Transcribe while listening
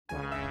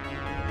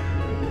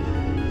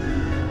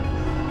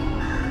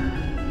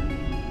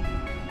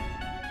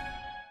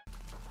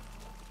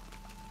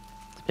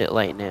Bit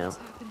late now. What's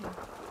happening?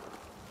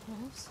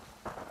 Wolves?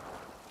 All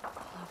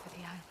over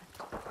the island.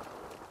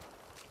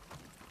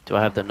 Do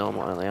I have the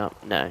normal only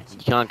up? No, you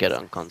can't get it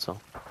on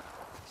console.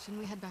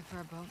 Shouldn't we head back for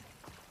our boat?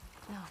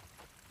 No.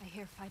 I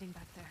hear fighting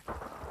back there. I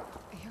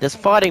hear There's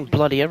fighting everywhere.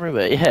 bloody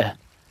everywhere, yeah.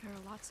 There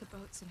are lots of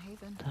boats in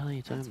Haven. What the hell are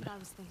you That's talking what about? I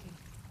was thinking.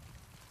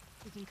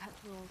 We can cut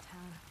through Old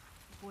Town,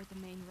 avoid the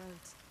main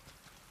roads.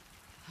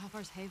 How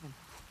far's Haven?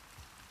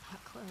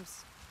 Not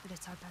close, but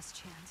it's our best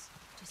chance.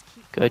 Just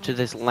keep Go to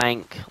this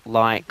lonk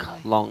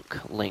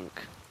link.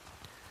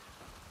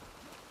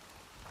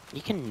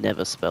 You can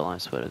never spell, I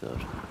swear to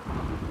God.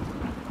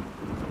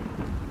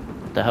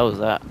 What the hell is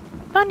that?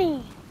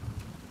 Bunny!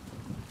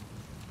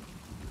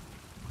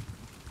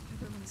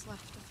 Everyone's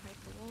left to fight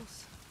the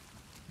wolves.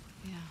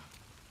 Yeah.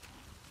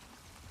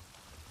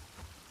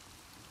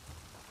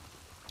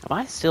 Am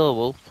I still a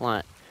wolf?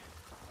 Like,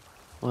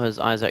 or has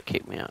Isaac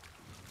kicked me out?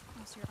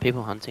 How's your Are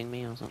people arm? hunting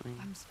me or something?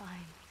 I'm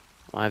fine.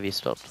 Why have you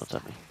stopped? Just What's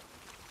happening? tired.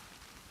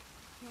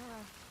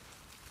 Yara.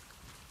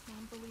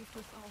 Mom believed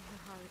with all her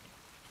heart.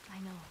 I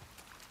know.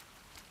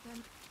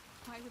 Then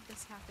why would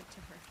this happen to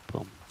her?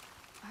 Boom.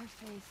 Our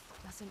faith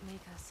doesn't make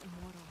us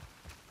immortal.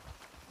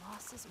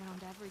 Loss is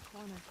around every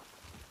corner.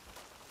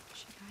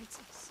 She guides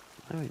us.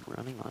 Why are we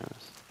running like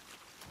this?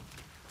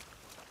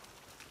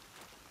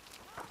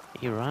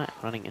 You're right,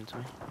 running into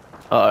me.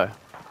 Uh oh.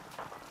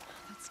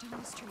 That's down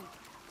the street.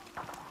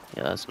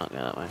 Yeah, let's not go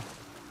that way.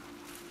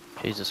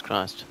 Jesus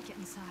Christ. Get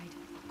inside.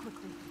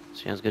 Quickly.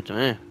 Sounds good to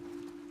me.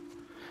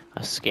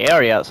 It's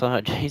scary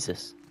outside,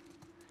 Jesus.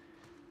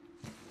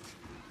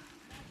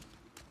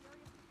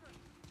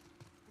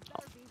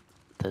 Oh,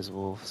 there's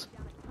wolves.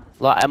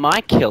 Like, am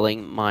I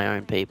killing my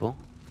own people?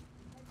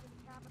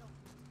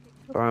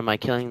 Or am I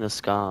killing the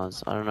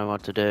scars? I don't know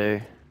what to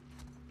do.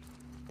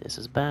 This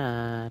is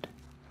bad.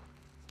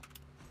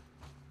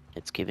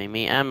 It's giving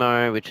me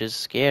ammo, which is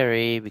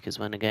scary, because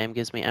when a game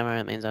gives me ammo,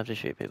 it means I have to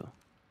shoot people.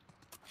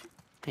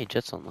 Hey,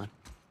 Jet's online.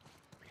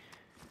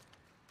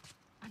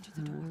 Under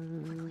the door.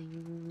 Quickly.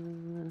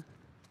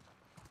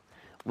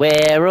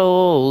 We're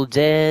all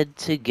dead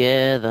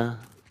together.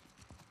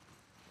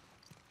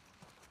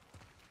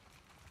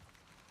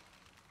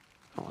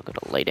 Oh, I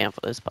gotta lay down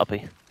for this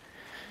puppy.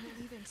 We're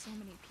leaving so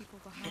many people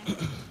behind.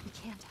 We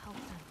can't help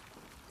them.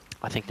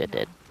 I think they're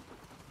dead.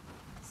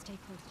 Stay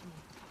close to me.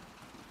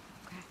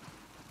 Okay.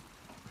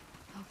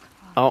 Oh,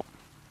 God. Oh.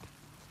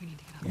 We need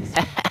to get up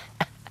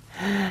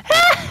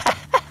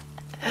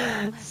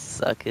this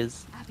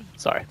Suckers. Abby,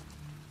 Sorry.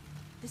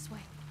 this way.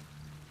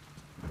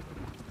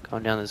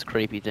 Going down this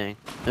creepy thing.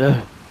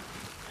 Ugh.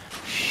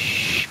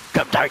 Shh.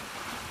 Come down.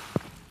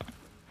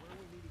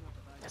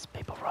 There's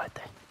people right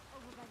there.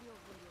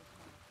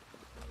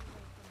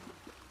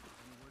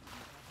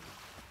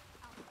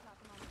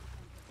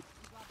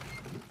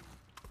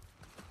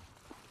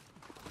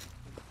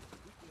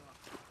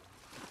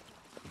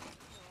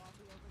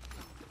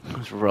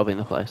 Just robbing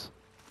the place.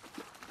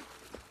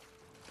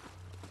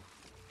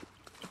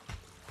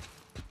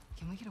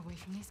 Can we get away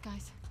from these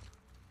guys?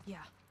 Yeah.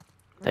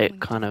 They're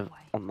Going a kind of different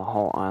way. on the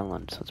whole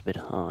island, so it's a bit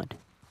hard.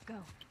 Go.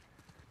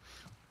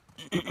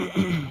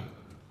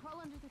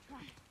 Crawl under the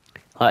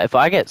truck. If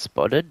I get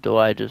spotted, do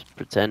I just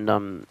pretend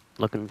I'm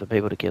looking for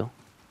people to kill?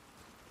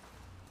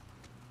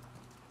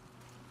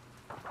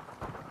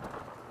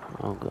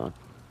 Oh God.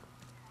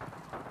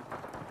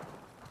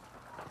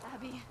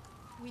 Abby,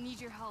 we need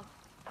your help.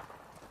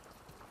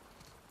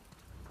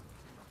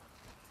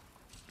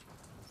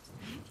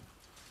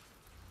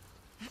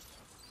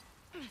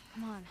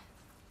 Come on.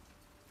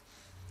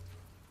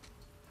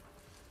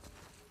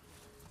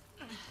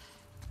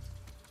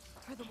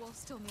 Are the wolves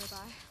still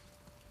nearby?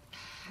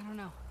 I don't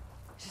know.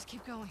 Just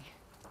keep going.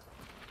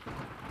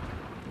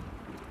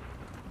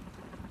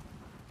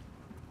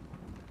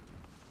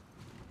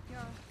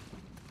 Yara.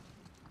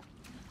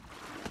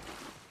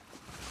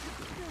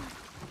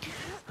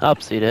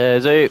 Upsy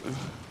daisy.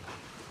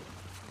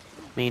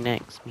 Me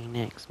next, me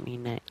next, me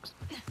next.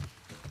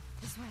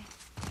 This way.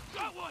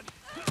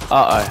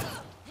 Uh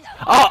oh.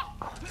 Oh!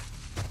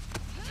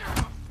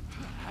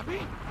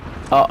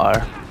 Uh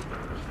oh.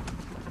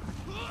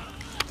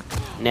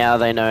 Now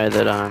they know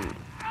that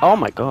oh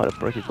my God, I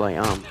broke his bloody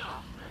arm.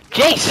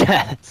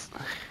 Jesus!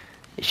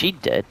 Is she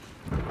dead?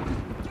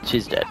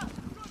 She's dead.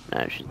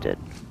 No, she's dead.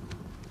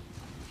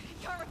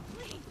 Yara,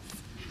 please.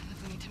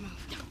 We need to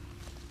move.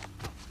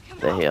 Come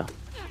They're here.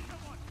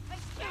 I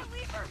can't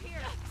leave her here.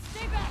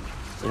 Stay back.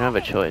 You don't have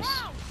a choice.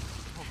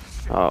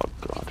 Oh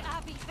God.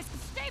 Abby,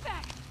 stay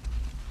back.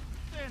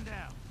 Stand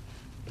down.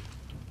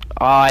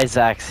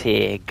 Isaac's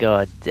here.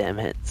 God damn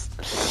it.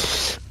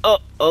 Uh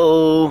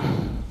oh.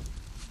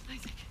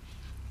 Isaac.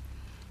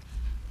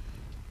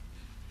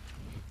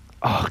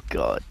 Oh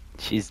God.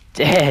 She's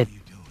dead. What are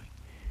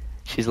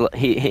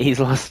you doing? He's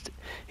lost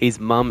his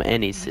mum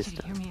and his I need you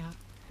sister. to hear me out.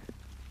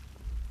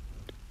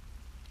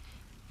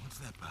 What's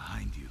that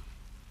behind you?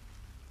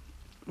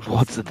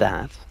 What's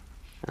that?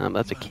 That's a Move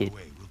out of kid. the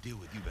way. We'll deal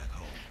with you back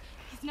home.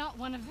 He's not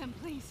one of them,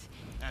 please.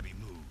 Abby,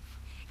 move.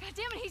 God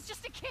damn it, he's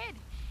just a kid.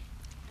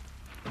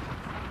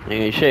 You're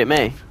gonna shoot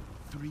me?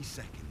 3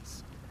 seconds.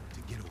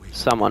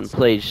 Someone,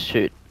 please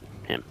shoot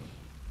him.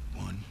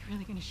 One, You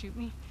really gonna shoot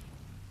me?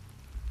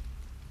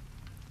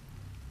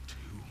 two.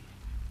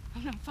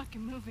 I'm not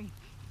fucking moving.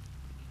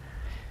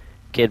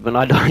 Kid, when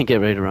I die, get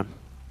ready to run.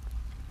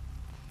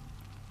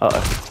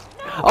 Uh-oh.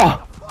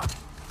 Oh!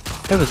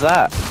 Who was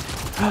that?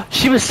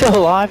 She was still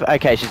alive?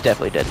 Okay, she's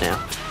definitely dead now.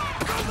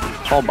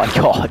 Oh my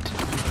god.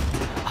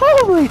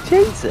 Holy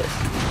Jesus!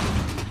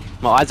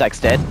 Well, Isaac's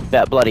dead.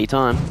 About bloody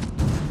time.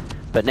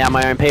 But now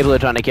my own people are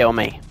trying to kill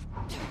me.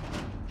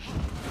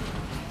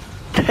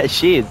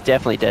 She is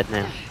definitely dead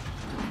now.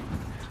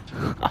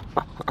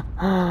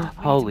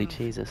 Holy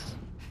Jesus.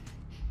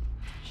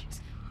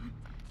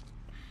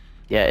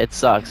 Yeah, it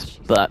sucks,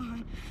 but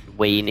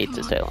we need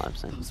to stay alive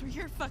soon. Those were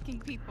your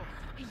fucking people.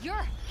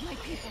 You're my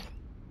people.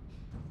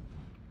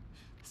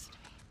 Listen to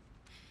me.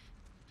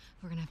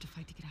 We're gonna have to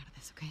fight to get out of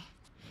this, okay?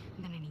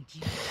 And then I need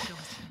you to show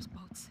us those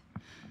boats.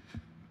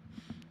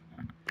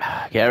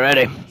 Get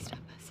ready. Stop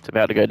us. It's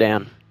about to go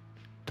down.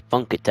 To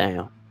Funky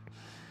Town.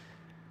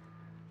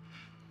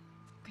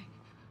 Okay.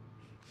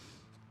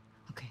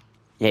 Okay.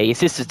 Yeah, your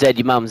sister's dead,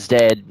 your mum's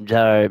dead,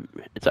 so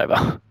it's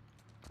over.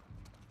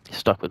 You're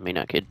stuck with me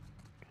now, kid.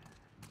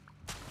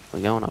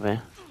 We're going up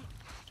here.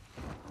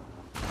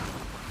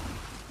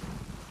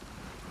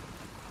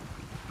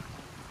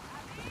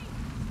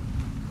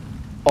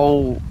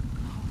 Oh.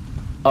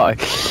 Uh-oh.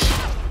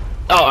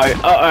 Uh-oh,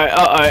 uh-oh,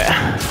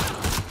 uh-oh.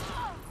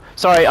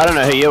 Sorry, I don't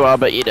know who you are,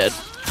 but you're dead.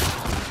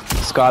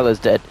 Skylar's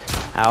dead.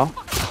 Ow.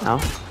 Ow.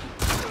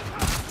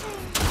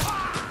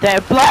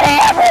 They're bloody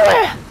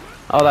everywhere!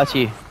 Oh, that's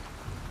you.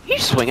 You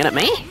swinging at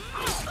me?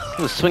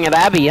 You swing at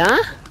Abby,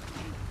 huh?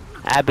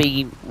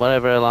 Abby,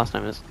 whatever her last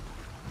name is.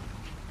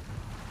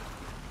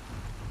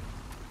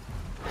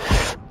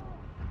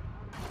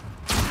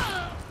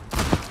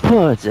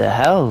 What the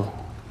hell?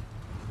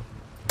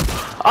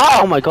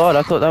 Oh my god,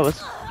 I thought that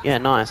was... Yeah,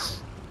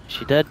 nice. Is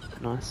she dead?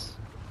 Nice.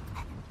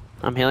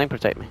 I'm healing,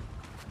 protect me.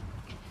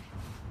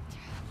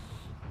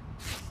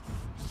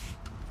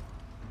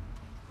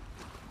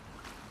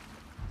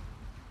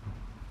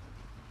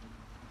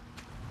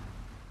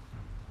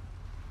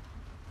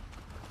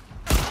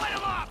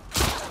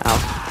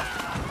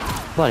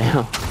 Ow. Bloody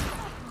hell.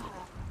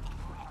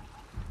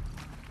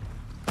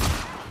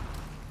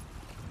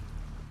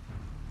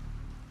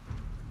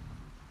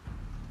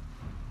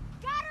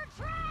 Got her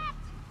trapped!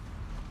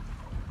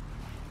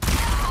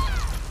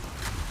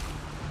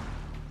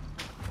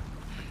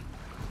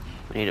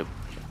 We need to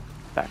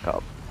back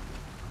up.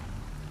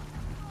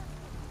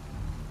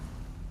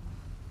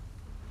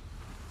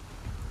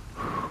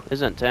 This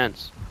is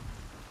intense.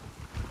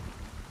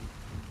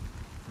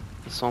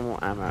 Some more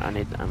ammo. I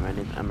need ammo. I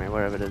need ammo.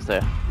 Wherever it is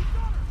there.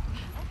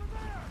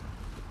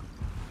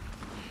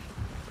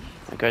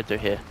 I go through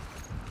here.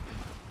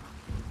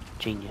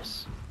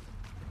 Genius.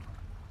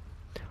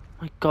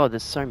 My god,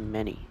 there's so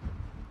many.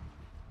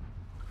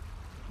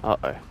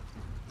 Uh-oh.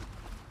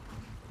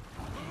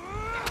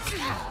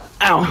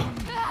 Ow!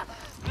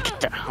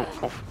 Get the hell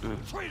off me.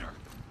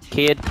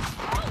 Kid.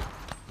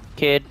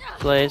 Kid,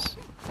 please.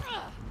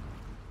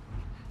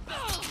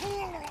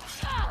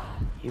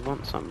 You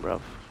want some,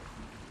 bruv.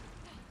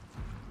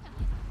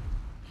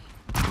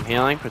 I'm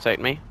healing,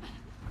 protect me.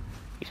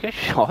 He's getting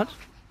shot.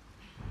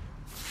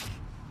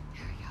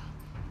 Here we go.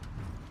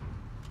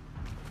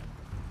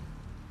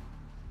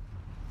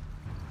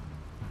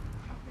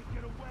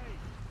 Get away!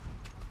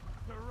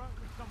 They're around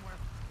me somewhere.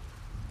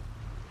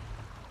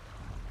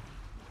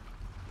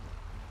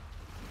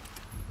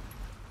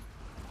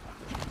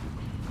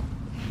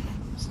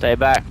 Stay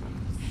back.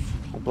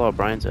 I'll blow our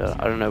brains out.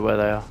 I don't know where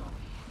they are.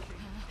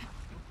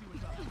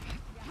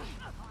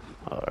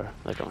 Uh-oh,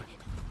 they're coming.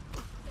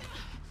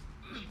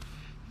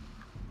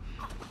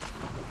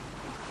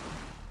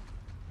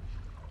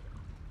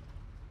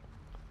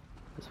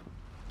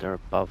 They're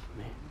above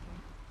me.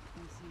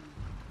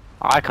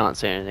 I can't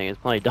see anything, it's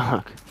bloody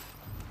dark.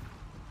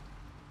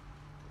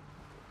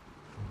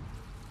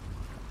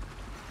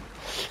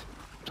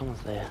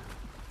 Someone's there.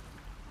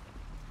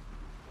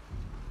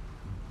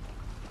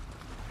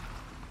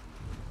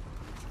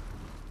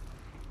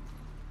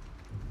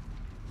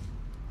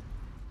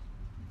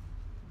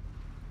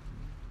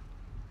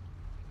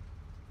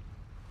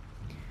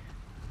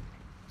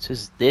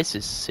 This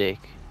is sick.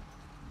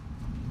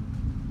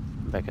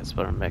 I'm back at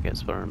spotted, I'm back at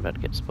spotted, I'm about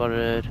to get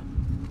spotted.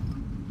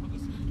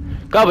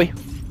 Gobby!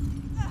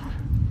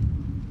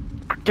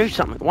 Do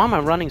something. Why am I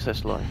running so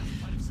slow?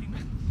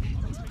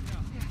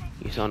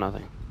 You saw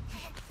nothing.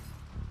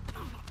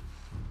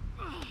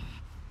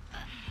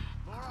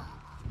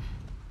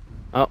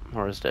 Oh,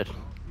 Laura's dead.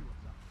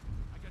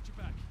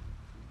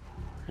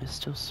 There's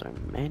still so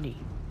many.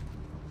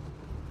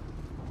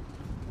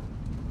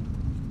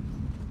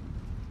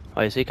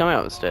 Oh, is he coming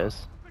up the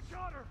stairs?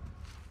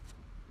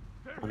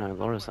 Oh no,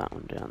 Laura's that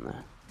one down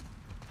there.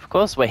 Of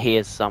course we're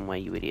here somewhere,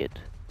 you idiot.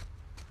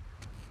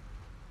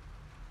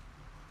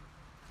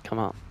 Come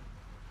on.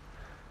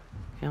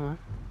 Come on.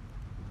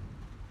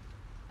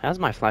 How's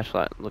my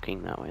flashlight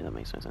looking that way? That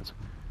makes no sense.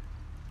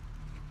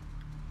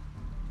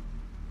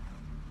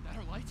 That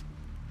her light?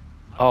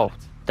 Oh,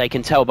 They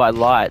can tell by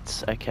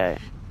lights. Okay.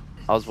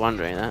 I was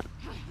wondering that.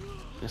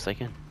 Yes, they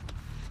can.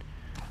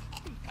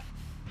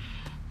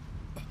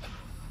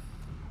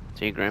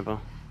 See you, Grandpa.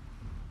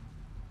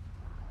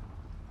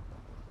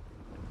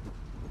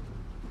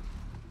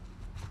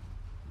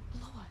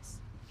 Below us.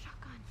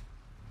 Shotgun.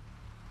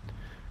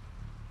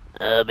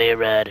 I'll be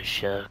right a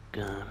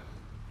shotgun.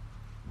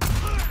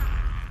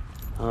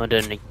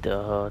 Underneath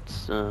the hot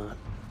sun.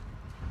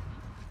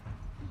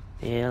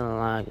 Feel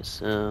like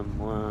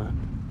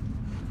someone.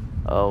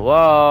 Oh,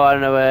 whoa, I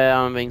don't know where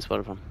I'm being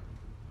spotted from.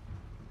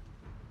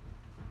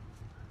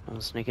 I'm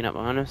sneaking up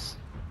behind us.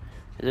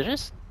 Is it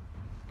just...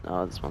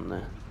 Oh, there's one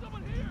there.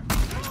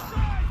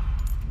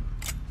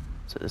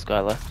 So this guy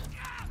left.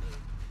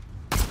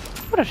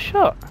 What a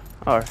shot!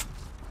 Oh.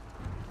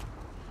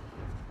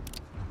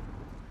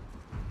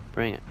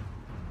 Bring it.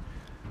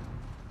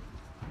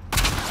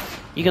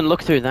 You can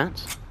look through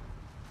that.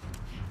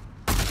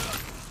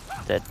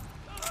 Dead.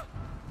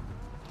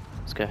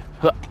 Let's go.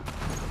 Huh.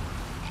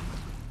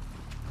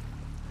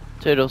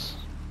 Toodles.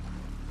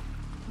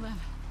 Lev,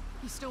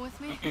 you still with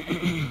me?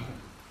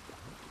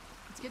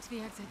 Let's get to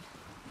the exit.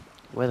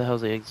 Where the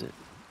hell's the exit?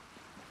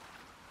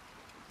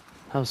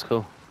 That was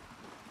cool.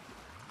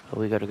 Oh,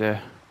 we gotta go.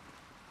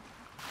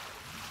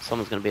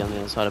 Someone's gonna be on the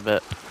other side, I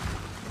bet.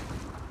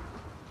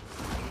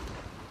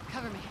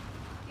 Cover me.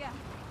 Yeah.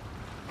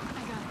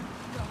 I got it.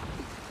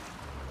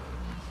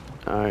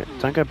 Go. Alright,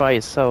 don't go by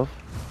yourself.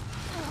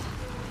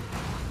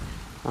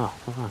 Oh,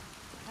 hold on.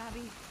 Abby,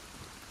 you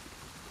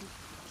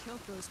killed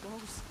those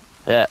wolves.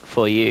 Yeah,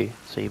 for you.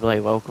 So you're bloody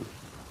welcome.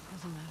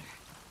 Doesn't matter.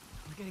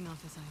 We're getting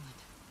off this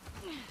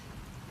island.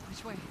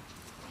 Which way?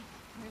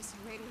 There's a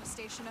radio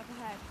station up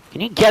ahead. Can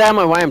you get out of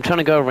my way? I'm trying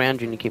to go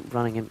around you and you keep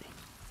running at me.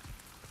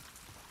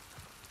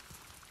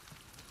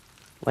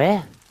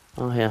 Where?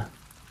 Oh, here.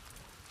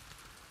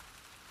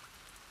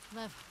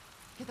 Lev,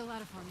 get the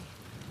ladder for me.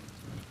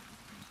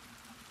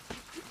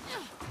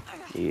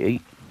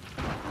 Yeet.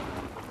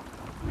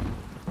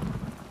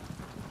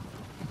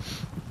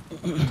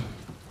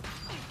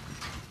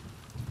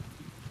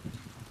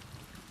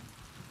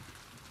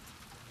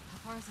 How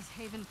far is this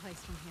Haven place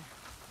from here?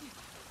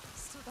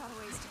 Still got a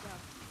ways to go.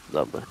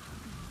 Lovely.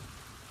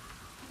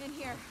 In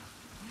here.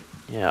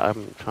 Yeah,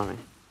 I'm trying.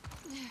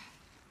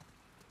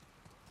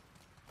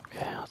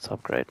 Okay, let's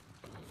upgrade.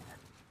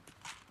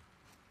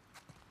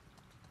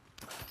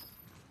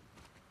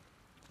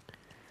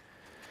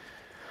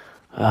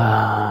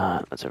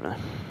 That's everything.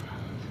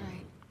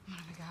 Alright, what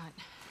have we got?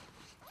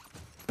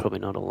 Probably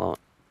not a lot.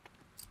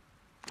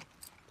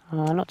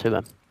 Not too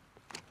bad.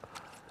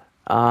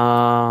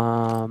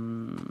 I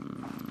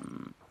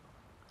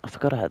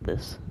forgot I had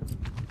this.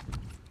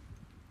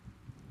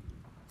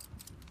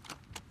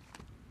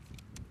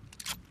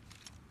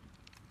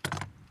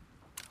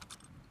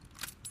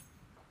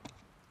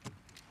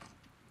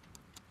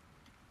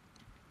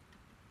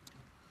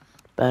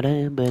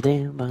 Ba-dam,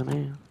 ba-dam,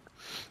 ba-dam.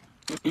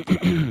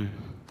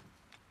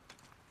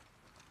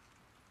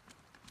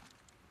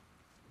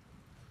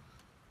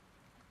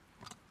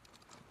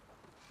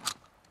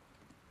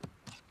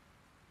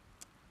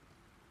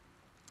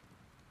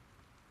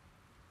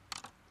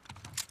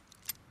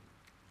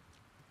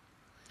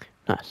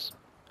 Nice.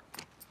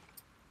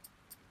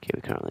 Okay,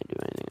 we can't really do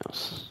anything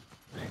else.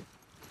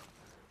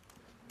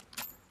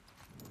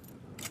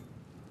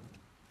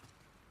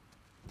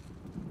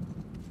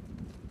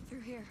 Through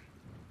here.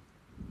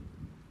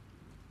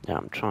 Yeah,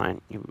 I'm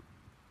trying. You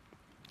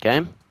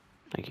game?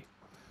 Thank you.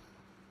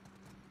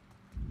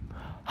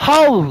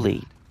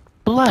 Holy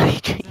bloody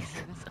Jesus!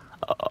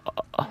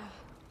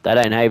 That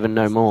ain't Haven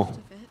no more. Left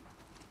of it.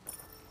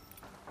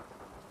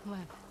 Lev,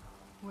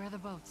 where are the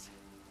boats?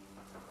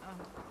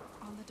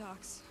 On the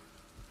docks.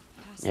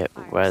 Past Yep,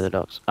 the where are the fires.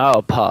 docks?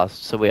 Oh,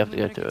 past. So we have to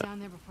We go better to get it. down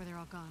there before they're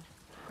all gone,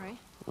 right?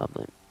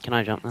 Lovely. Can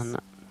I jump Yes. on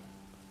that?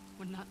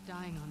 We're not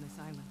dying on this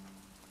island.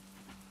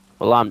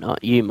 Well, I'm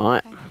not. You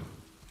might. Thank you.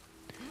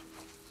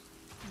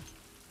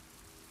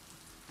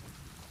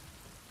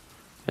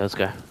 Yeah, let's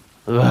go.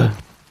 Ugh.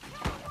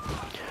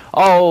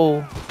 Oh!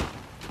 Where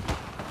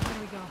do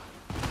we go?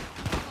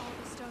 Follow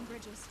the stone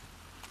bridges.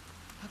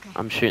 Okay,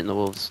 I'm shooting the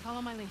wolves.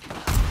 follow my lead.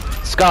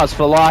 Scars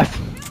for life.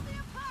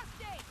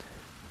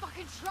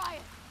 Fucking try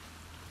it!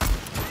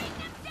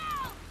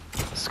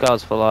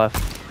 Scars for life.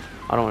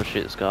 I don't want to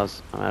shoot the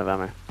scars. I'm out of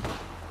ammo.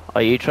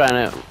 Are you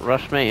trying to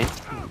rush me?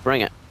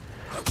 Bring it.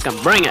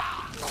 Come, bring it.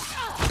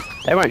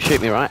 They won't shoot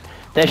me, right?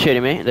 They're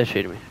shooting me. They're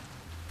shooting me.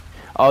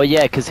 Oh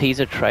yeah, 'cause he's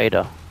a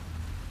traitor.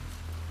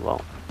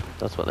 Well,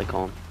 that's what they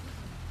call him.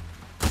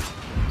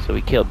 So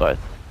we killed both.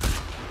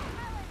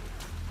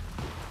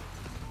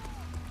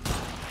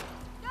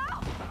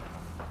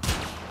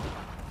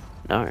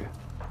 No.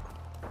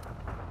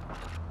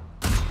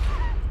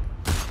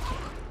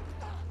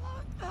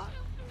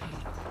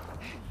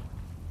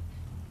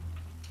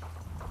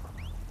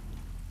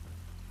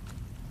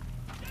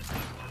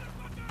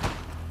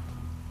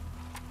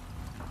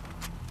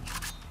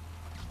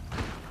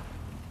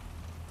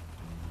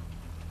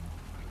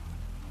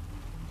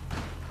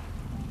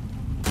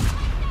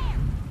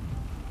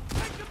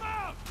 Take them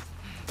out!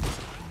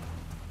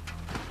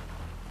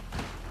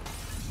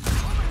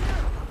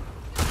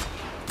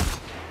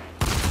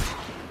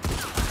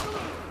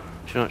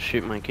 Do not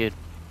shoot my kid.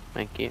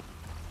 Thank you.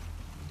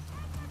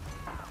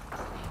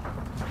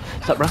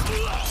 What's up, bro?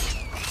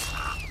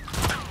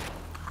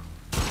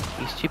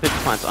 You stupid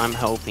cunts, I'm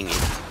helping you.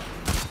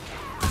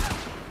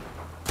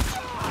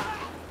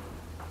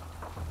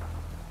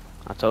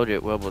 I told you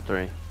at World War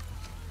 3.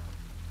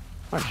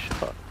 What a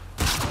shot.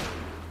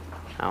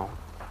 Ow.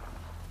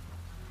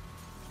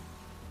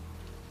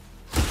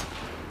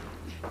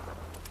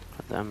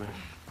 God damn it.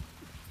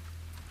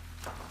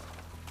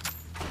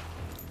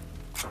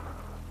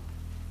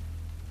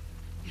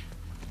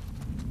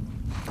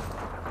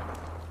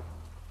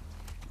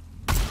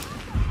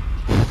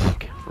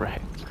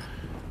 Wrecked.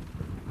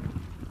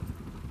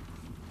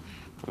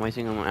 I'm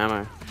wasting all my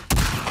ammo.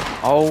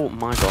 Oh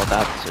my god,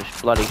 that's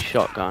a bloody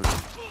shotgun.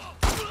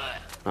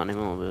 Not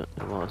anymore, but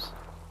it was.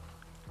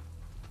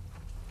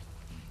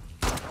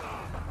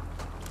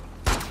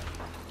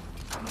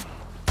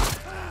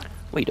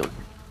 What are you doing?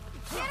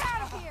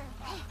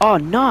 Oh,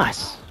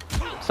 nice!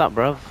 What's up,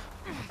 bruv?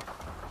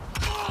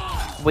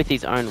 With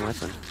his own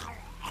weapon.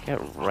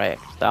 Get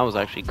wrecked. That was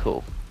actually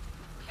cool.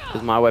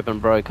 Because my weapon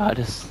broke, I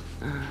just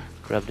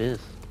grabbed his.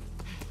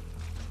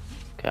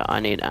 Okay, I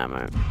need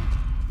ammo.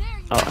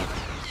 Uh oh.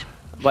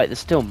 Wait, there's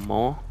still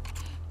more?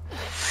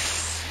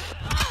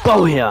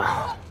 Oh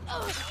yeah!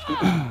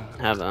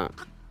 Have that.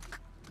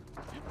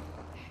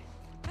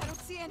 I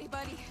don't see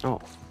anybody.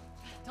 Oh.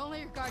 Don't let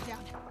your guard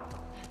down.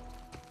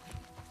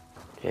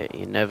 Yeah,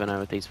 you never know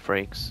with these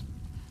freaks.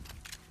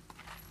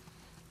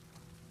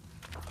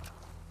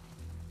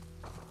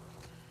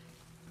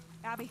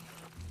 Abby.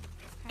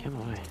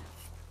 Come away.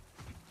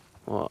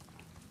 What?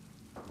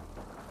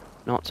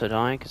 Not to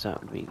die, because that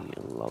would be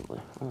lovely.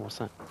 Oh, what's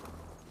that?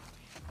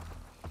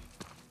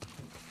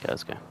 Okay,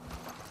 let's go.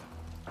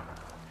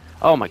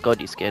 Oh my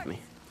god, you scared me.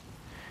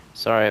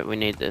 Sorry, we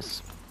need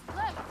this.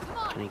 Lem, come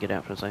on. Can you get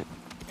out for a sec?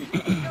 You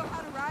know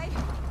how to ride?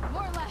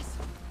 More or less.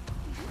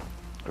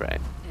 Great.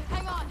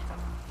 Hang on.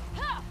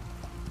 Ha!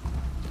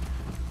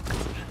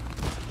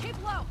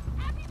 Keep low.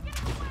 Abby,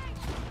 get away.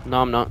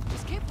 No, I'm not.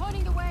 Just keep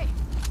pointing the way.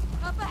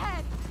 Up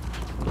ahead.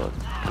 Look,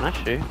 can I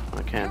shoot? I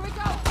Here can. we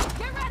go.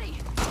 Get ready.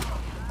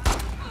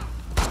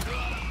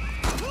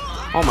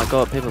 Oh my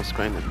god, people are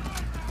screaming.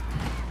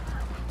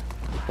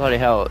 Bloody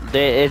hell.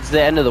 It's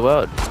the end of the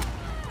world.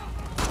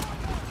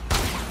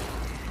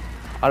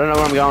 I don't know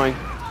where I'm going.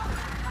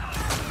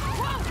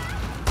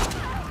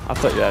 I'll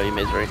put you out of your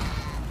misery.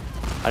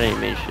 I didn't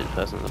even mean to shoot the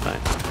person in the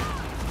face.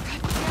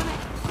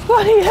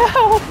 Bloody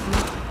hell!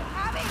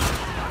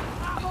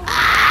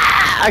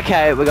 Ah,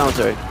 okay, we're going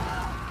through.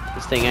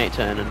 This thing ain't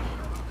turning.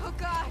 Oh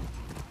God.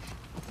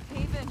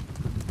 Haven.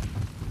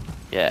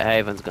 Yeah,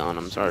 Haven's gone,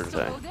 I'm sorry to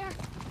Still say. go there?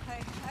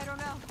 I don't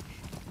know.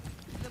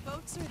 The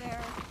boats are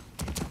there.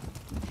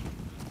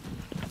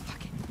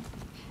 Fuck it.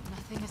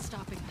 Nothing is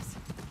stopping us.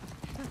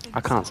 Nothing I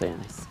is can't see stopping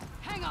anything. us.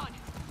 Hang on.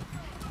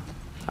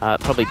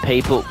 Probably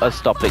people are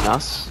stopping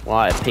us.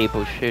 Why are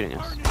people shooting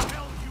us?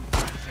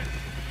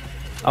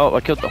 Oh, I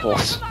killed the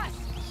horse.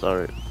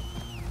 Sorry.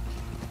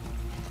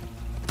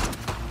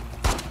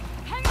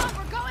 Hang on,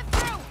 we're going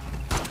through.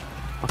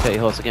 Okay,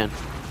 horse again.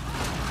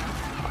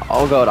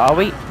 Oh god, are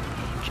we?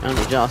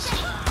 Only just.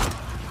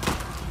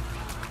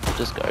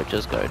 Just go,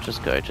 just go,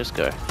 just go, just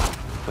go.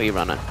 Where you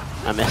running?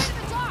 I missed.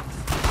 The docks.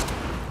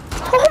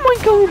 Oh my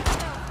god!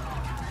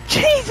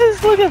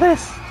 Jesus, look at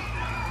this!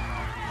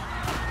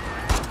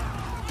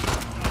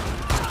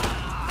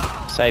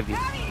 Save you.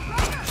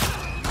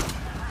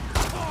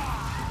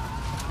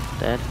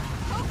 Dead.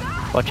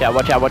 Watch out,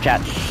 watch out, watch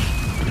out!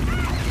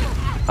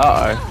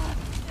 Uh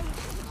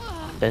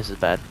oh. This is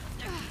bad.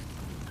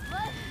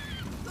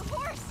 The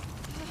horse.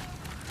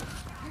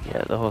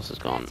 Yeah, the horse is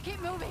gone. Keep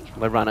moving.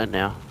 We're running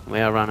now. We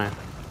are running.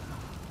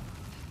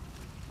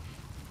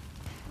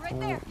 Right Oh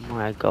there.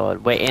 my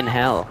god, we're in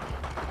hell.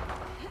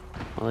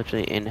 We're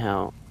literally in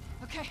hell.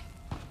 Okay.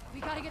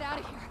 We gotta get out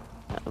of here.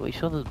 Are we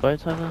sure there's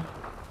boats over there?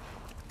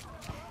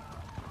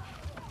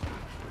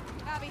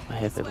 Abby, I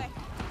hear this people. way.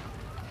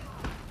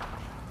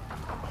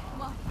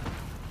 Come on.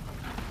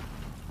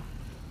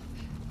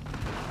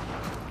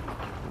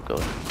 Oh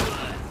god.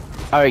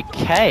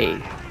 Okay.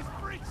 These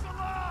freaks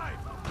alive!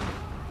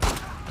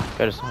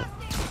 Go to sleep.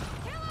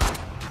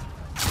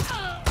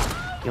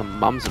 Your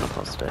mum's in a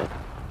prostate.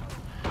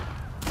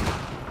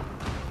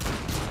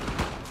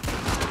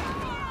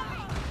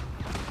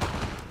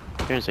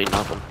 You don't see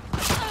nothing.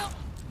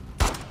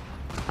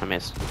 I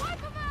missed.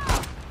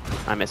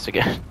 I missed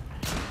again.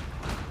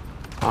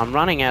 I'm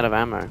running out of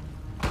ammo.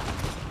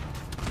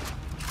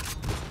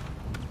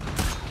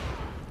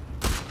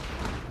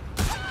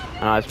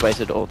 And I just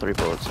wasted all 3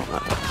 bullets on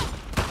that.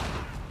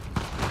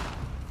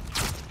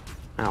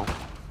 Ow.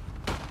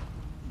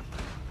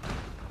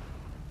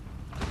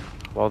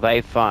 While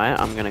they fire,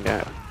 I'm gonna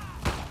go.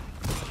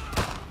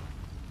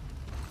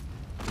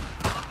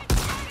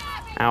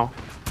 Ow.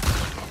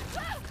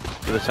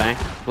 You were saying?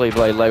 Blade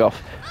leg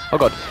off. Oh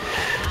god.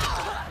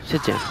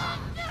 Sit down.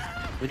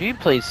 Would you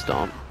please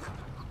stop?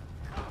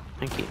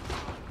 Thank you.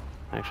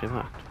 Actually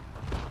worked.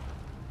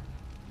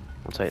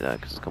 I'll take that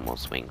because it's got more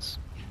swings.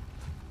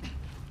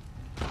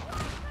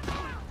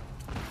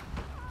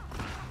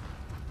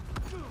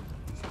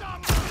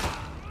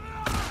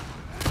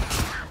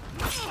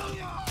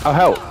 Oh,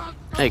 help.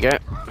 There you go.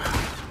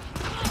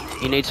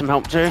 You need some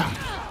help too?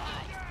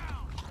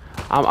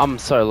 I'm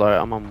so low.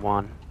 I'm on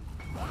 1.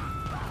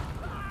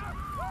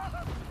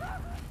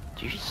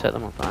 Did you just set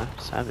them on fire?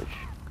 Savage.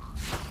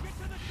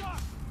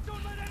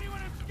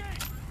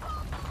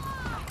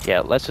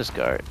 Yeah, let's just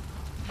go.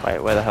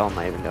 Wait, where the hell am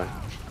I even going?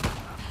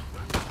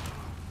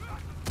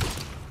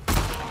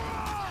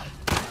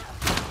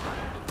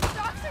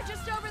 Docks are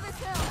just over this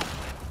hill.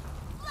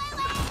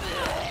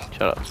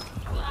 Shut up.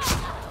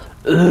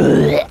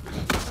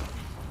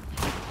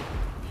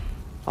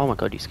 Oh my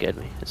god, you scared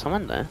me. Is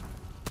someone there?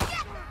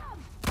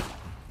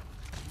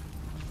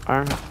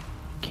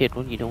 Kid,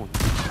 what are you doing?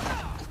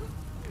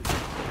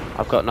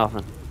 I've got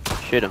nothing.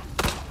 Shoot him.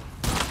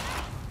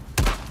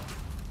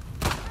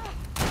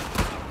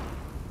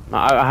 No,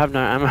 I have no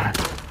ammo.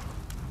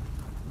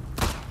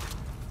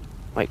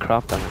 Wait,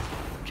 craft ammo.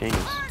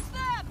 Genius.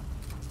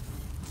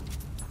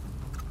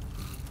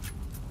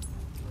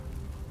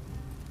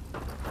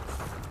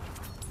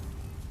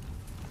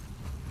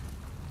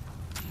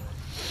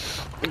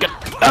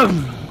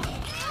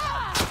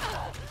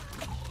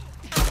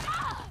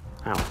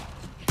 Ow.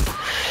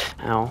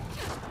 Ow.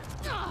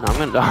 No, I'm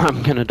gonna die.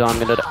 I'm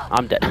gonna die.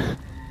 I'm dead.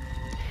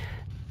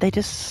 They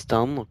just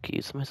stun look you.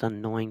 It's the most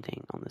annoying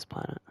thing on this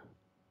planet.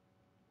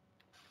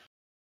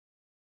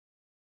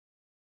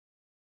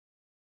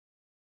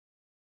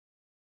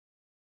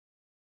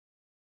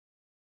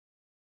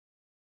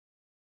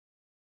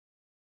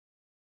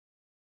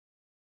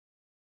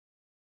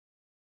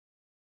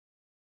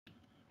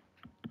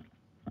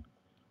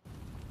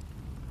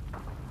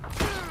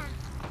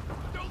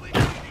 Don't leave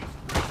any of these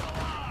freaks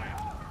alive!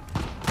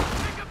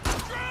 Pick up the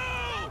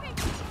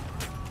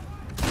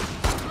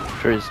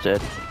Drew! Drew's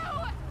dead.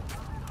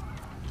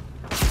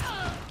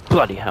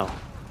 Bloody hell.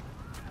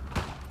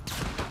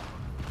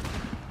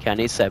 Okay, I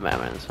need to save my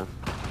ammo this one.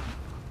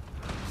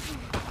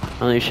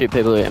 I only shoot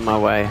people who are in my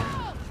way.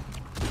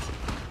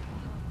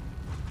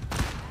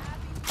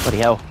 Bloody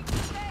hell.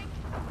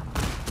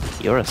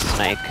 You're a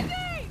snake.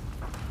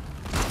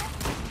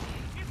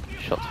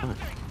 Shots fine.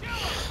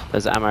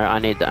 There's ammo, I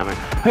need the ammo.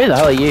 Who the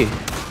hell are you?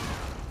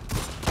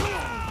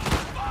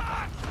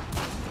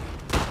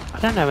 I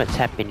don't know what's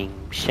happening,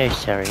 I'm so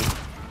sorry.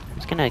 I'm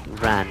just gonna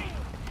run.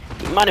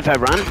 Do you mind if I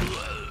run?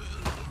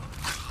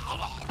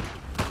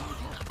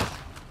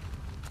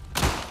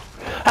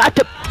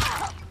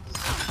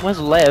 Where's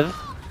Lev?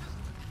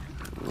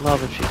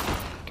 Love if you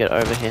get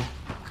over here.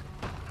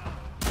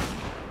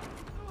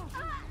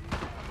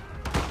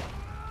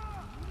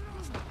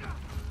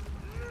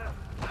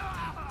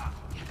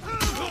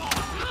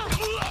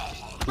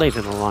 Leave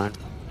him alone,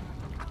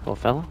 poor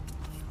fella.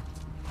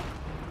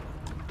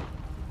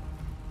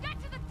 Get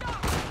to the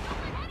dock. Don't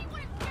let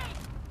anyone escape.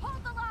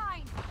 Hold the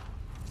line.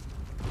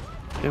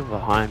 You're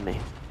behind me.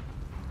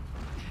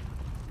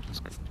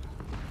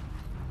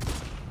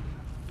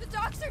 The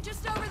docks are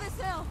just over this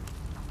hill.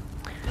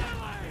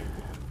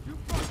 You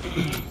brought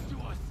this to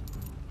us!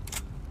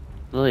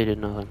 Lily did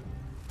nothing.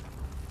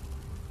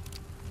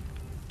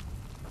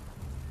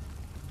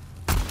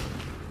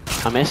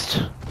 I missed,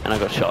 and I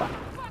got shot.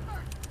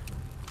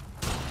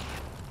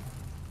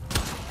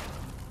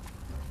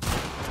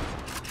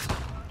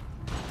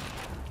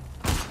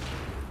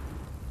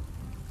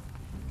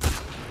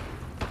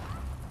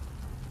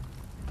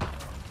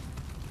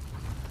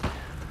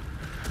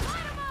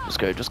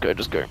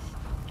 Just go. Rachel!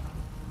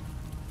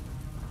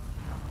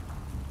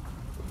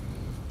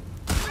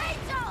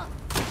 Take out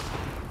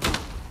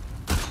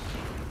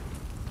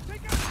the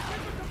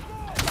kid with the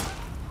ball!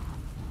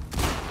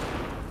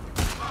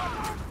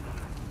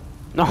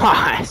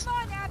 Nice! Come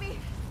on, Abby.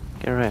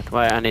 Get rid.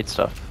 Wait, I need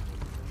stuff.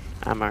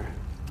 Ammo.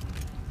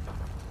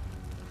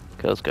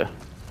 Okay, let's go.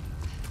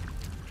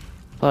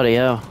 Bloody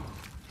hell.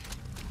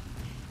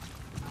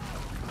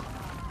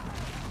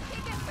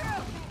 Can't get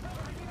through.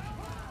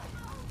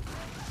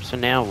 So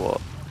now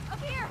what?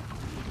 Up here.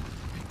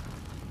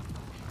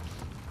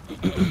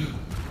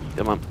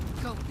 Come on.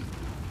 Go.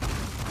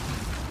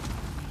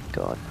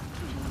 God.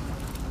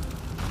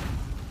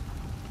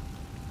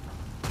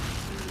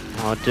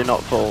 Oh, do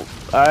not fall.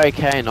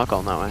 Okay, not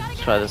going that way.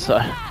 Let's try this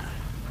side.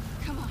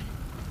 Come on.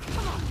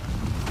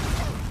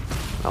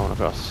 I want to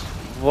cross.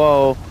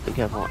 Whoa, be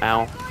careful.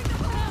 Ow.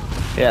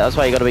 Yeah, that's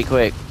why you gotta be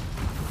quick.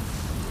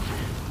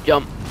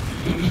 Jump.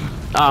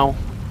 Ow.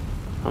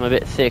 I'm a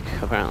bit thick,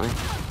 apparently.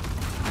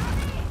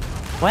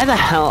 Where the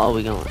hell are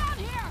we going? Down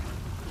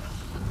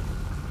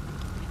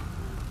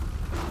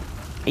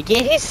here.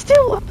 Yeah, he's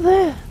still up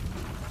there.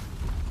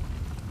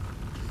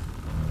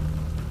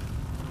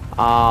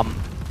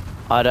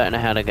 I don't know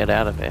how to get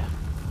out of here.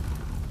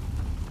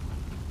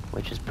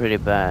 Which is pretty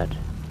bad.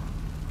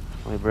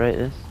 Can we break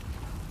this?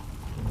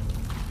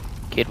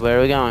 Kid, where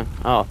are we going?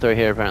 Oh, through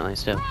here apparently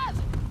still.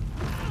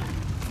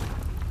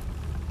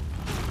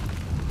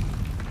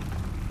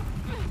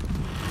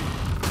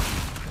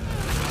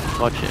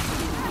 Watch it.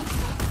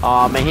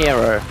 Oh, I'm a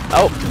hero.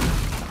 Oh!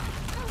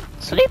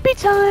 Sleepy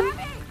time!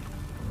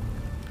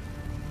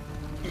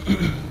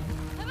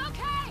 I'm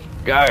okay.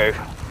 Go!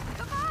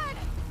 Come on.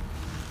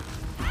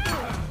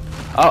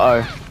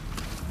 Uh oh.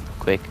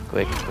 Quick,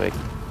 quick, quick.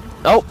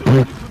 Oh!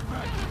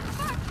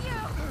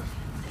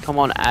 Come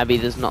on, Abby,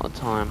 there's not the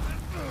time.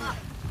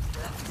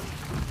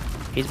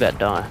 He's about to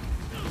die.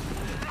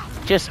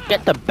 Just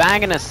get the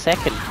bag in a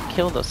second.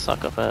 Kill the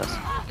sucker first.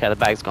 Okay, the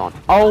bag's gone.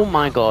 Oh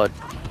my god.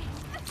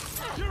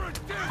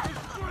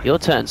 Your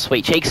turn,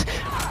 sweet cheeks.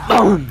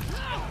 Boom!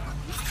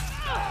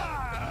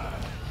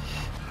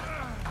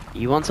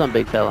 You want some,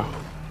 big fella?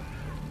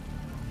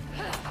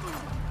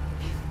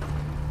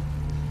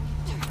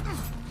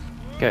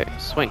 Go,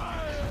 swing.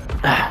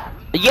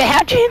 Yeah,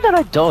 how'd you hit that?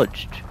 I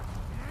dodged.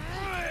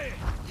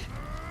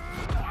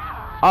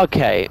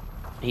 Okay.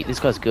 This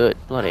guy's good.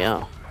 Bloody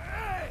hell.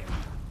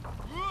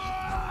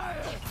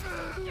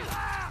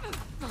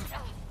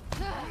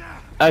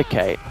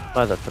 Okay,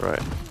 by the throat.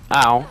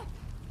 Ow.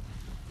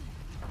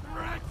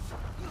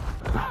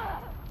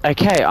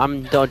 Okay,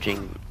 I'm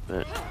dodging,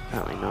 but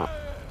apparently not.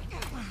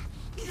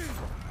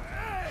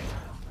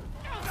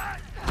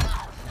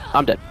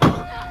 I'm dead.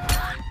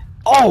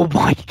 Oh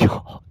my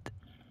god.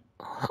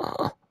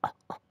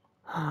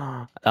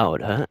 That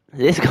would hurt.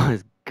 This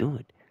guy's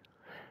good.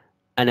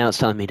 And now it's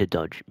telling me to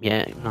dodge.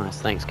 Yeah, nice.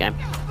 Thanks, game.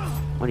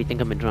 What do you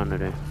think I've been trying to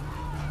do?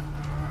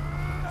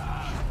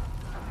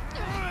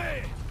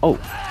 Oh.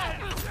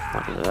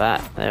 Look at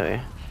that. There we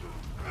go.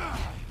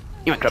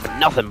 You ain't grabbing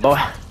nothing, boy.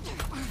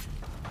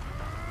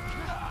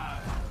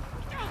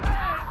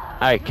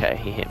 Okay,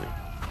 he hit me.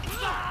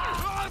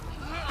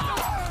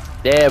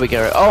 There we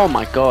go. Oh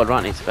my god, right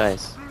in his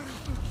face.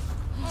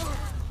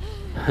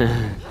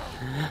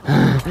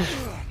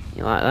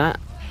 You like that?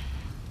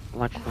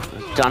 Like what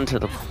was done to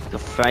the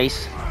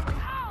face?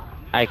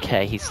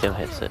 Okay, he still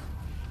hits it.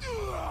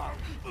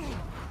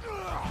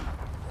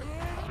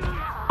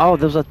 Oh,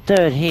 there was a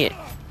third hit.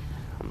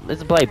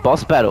 Let's play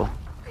boss battle.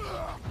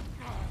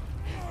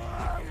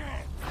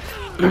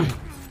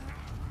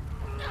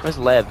 Where's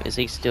Lev? Is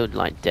he still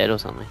like dead or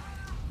something?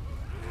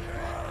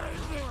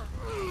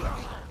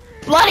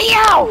 Bloody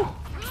hell!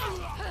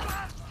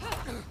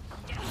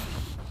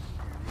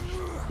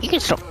 You can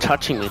stop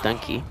touching me,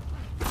 thank you.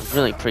 I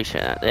really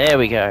appreciate that. There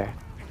we go.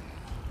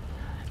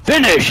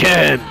 Finish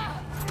him!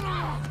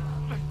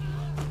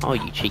 Oh,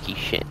 you cheeky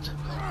shit.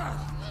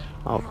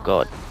 Oh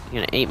god. You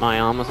gonna eat my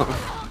arm or something?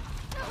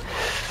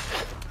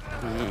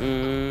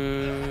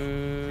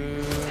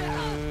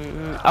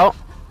 Oh!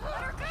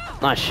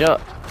 Nice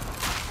shot.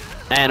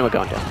 And we're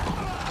going down.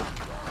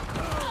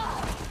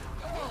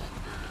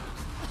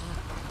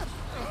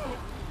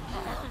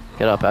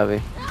 Get up,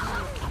 Abby.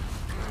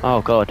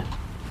 Oh god.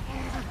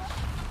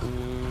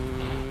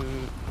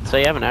 So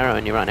you have an arrow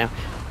in you right now.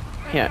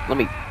 Here, let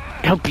me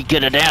help you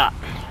get it out.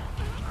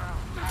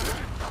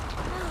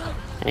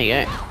 There you go.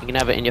 You can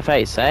have it in your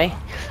face, eh?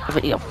 Have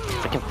it in your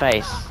freaking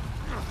face.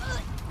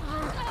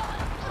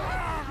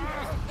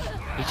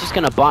 He's just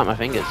gonna bite my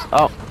fingers.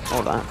 Oh,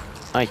 all that.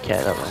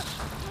 Okay, that works.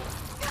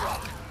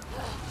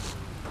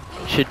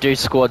 Should do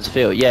squads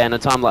feel. Yeah, in a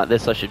time like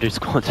this, I should do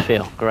squads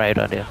feel. Great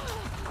idea.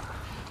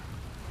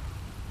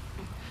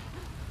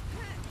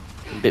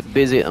 I'm a bit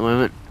busy at the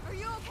moment. Are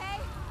you okay?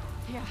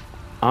 Yeah.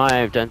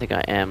 I don't think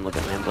I am. Look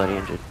at me, I'm bloody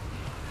injured.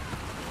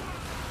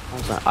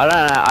 What's that? I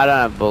don't know. I don't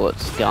have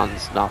bullets,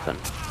 guns, nothing.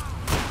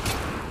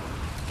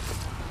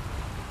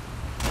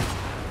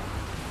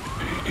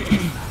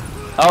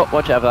 Oh,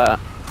 watch out for that.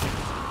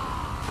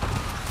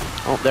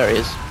 Oh, there he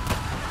is.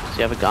 Does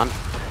he have a gun?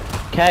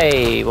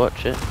 Okay,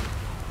 watch it.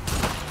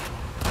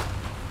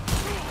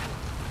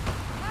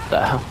 What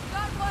the hell?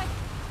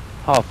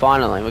 Oh,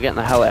 finally, we're getting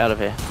the hell out of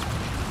here.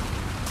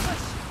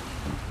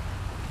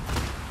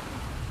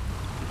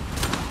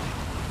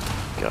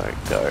 Go,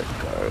 go,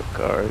 go,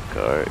 go,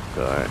 go,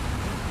 go.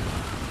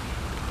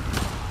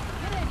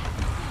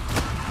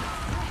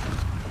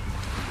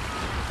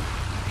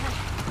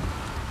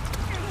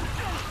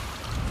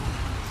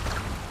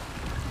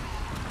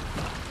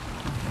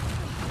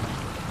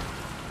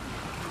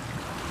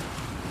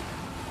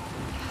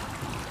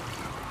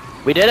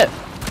 We did it!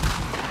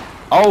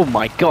 Oh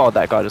my god,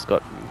 that guy just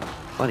got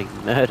bloody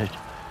murdered.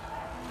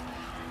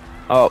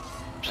 Oh,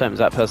 same as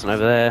that person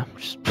over there.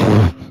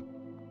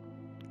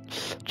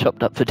 Just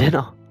chopped up for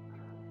dinner.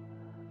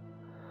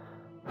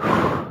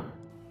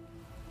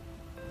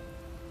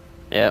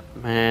 Yep,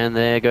 and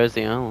there goes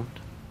the island.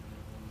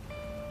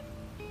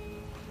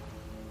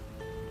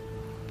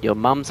 Your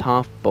mum's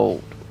half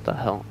bald. What the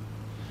hell?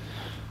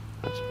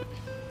 That's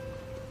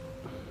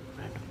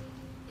random.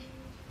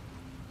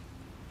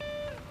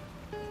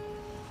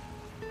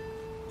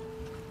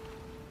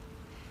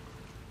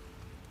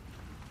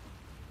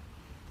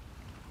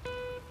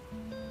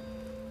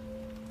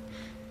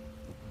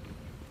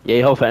 Yeah,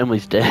 your whole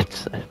family's dead,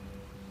 so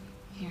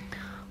Here.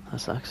 that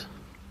sucks.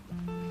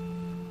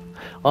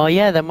 Oh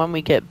yeah, then when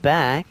we get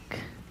back,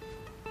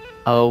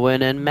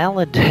 Owen and Mel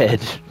are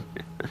dead.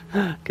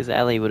 Because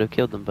Ellie would have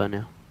killed them by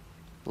now.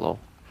 Lol.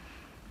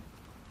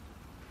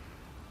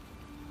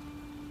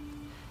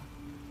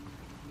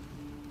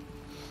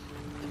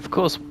 Of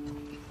course,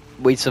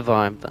 we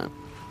survived that.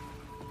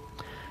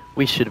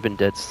 We should have been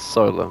dead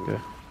so long ago.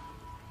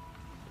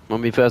 When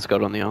we first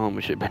got on the island,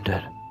 we should have been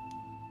dead.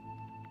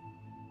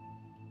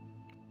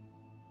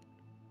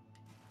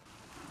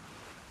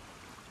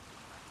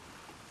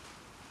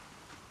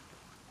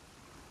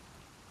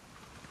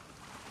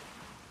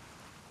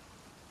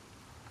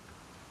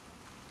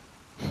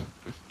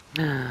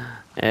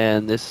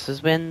 And this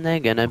is when they're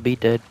gonna be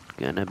dead,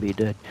 gonna be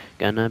dead,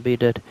 gonna be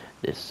dead.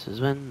 This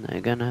is when they're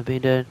gonna be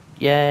dead.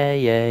 Yeah,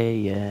 yeah,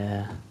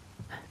 yeah.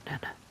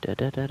 Da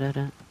da da da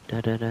da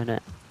da da da da.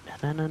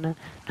 Na na na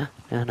na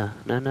na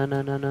na na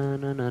na na na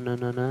na na na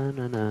na na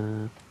na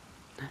na.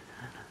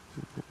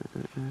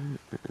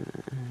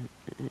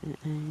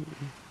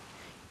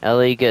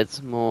 Ellie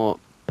gets more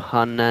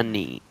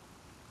panani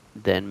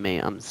than me.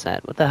 I'm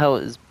sad. What the hell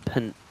is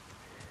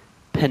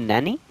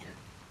panani?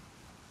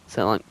 Is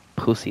that like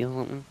pussy or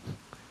something?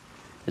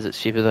 Is it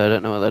stupid that I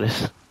don't know what that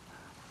is?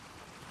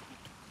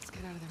 Let's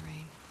get out of the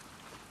rain.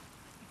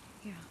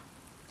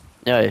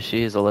 Yeah. Yeah,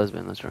 she is a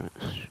lesbian, that's right.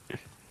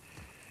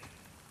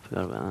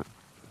 Forgot about that.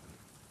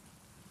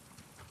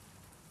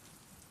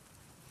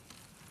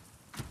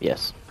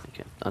 Yes,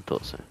 okay, I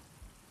thought so.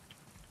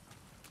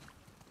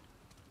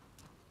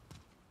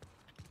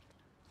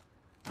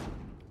 The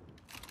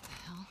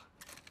hell?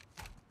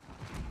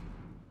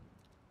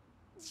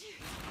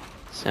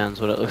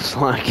 Sounds what it looks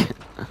like.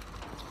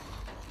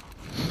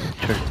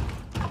 True.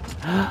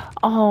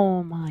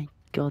 Oh my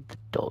god, the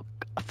dog.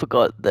 I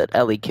forgot that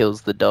Ellie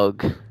kills the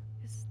dog.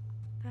 Is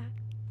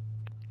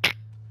that...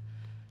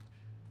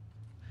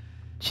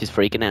 She's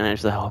freaking out and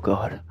she's like, oh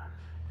god.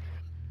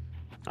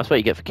 That's what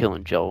you get for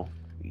killing Joel,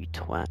 you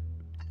twat.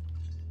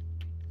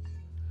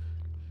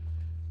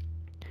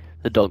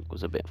 The dog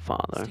was a bit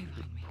far though. Stay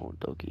with me. Poor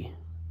doggy.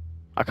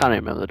 I can't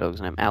even remember the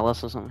dog's name.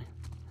 Alice or something?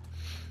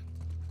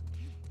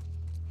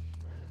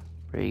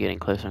 Are you getting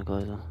closer and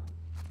closer?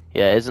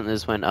 Yeah, isn't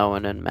this when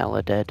Owen and Mel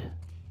are dead?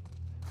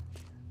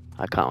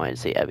 I can't wait to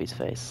see Abby's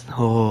face.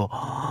 Oh,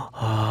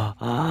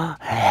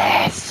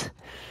 yes!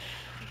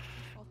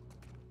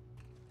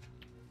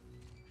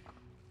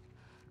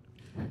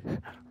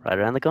 Right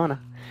around the corner.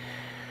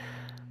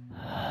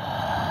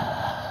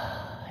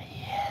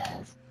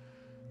 Yes.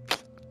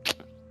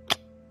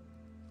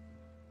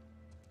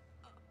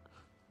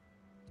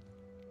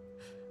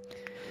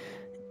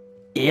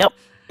 Yep.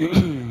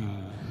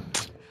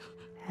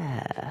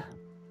 Ah.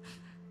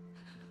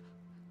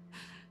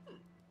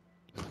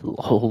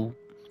 Lol.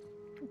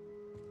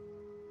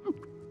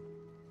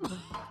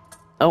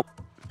 Oh.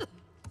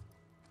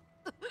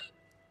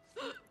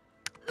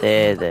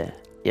 There.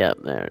 Yep,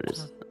 there it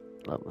is.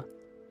 Lovely.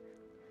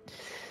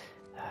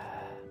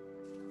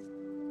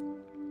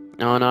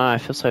 Oh no, I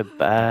feel so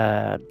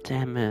bad.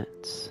 Damn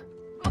it.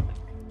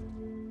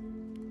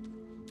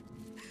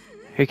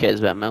 Who cares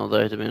about Mel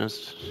though, to be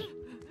honest?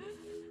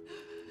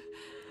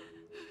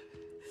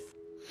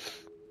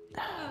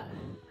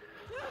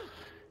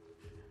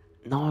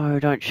 No,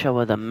 don't show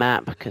her the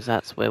map, because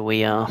that's where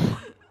we are.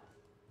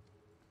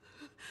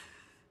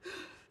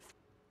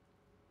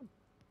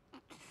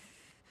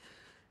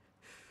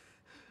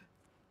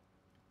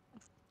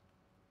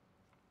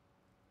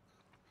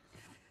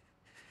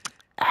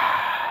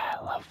 Ah,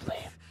 lovely.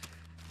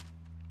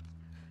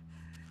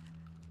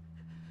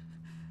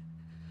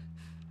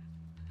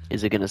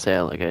 Is it going to say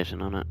our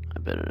location on it? I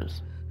bet it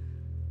is.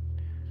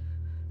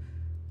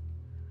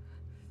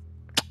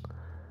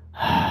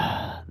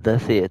 The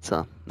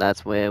theatre.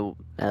 That's where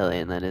Ellie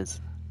and that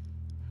is.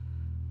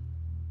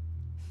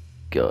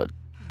 God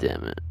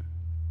damn it.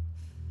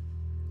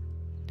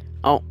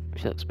 Oh,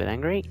 she looks a bit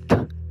angry.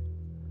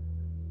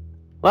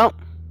 Well,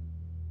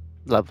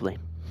 lovely.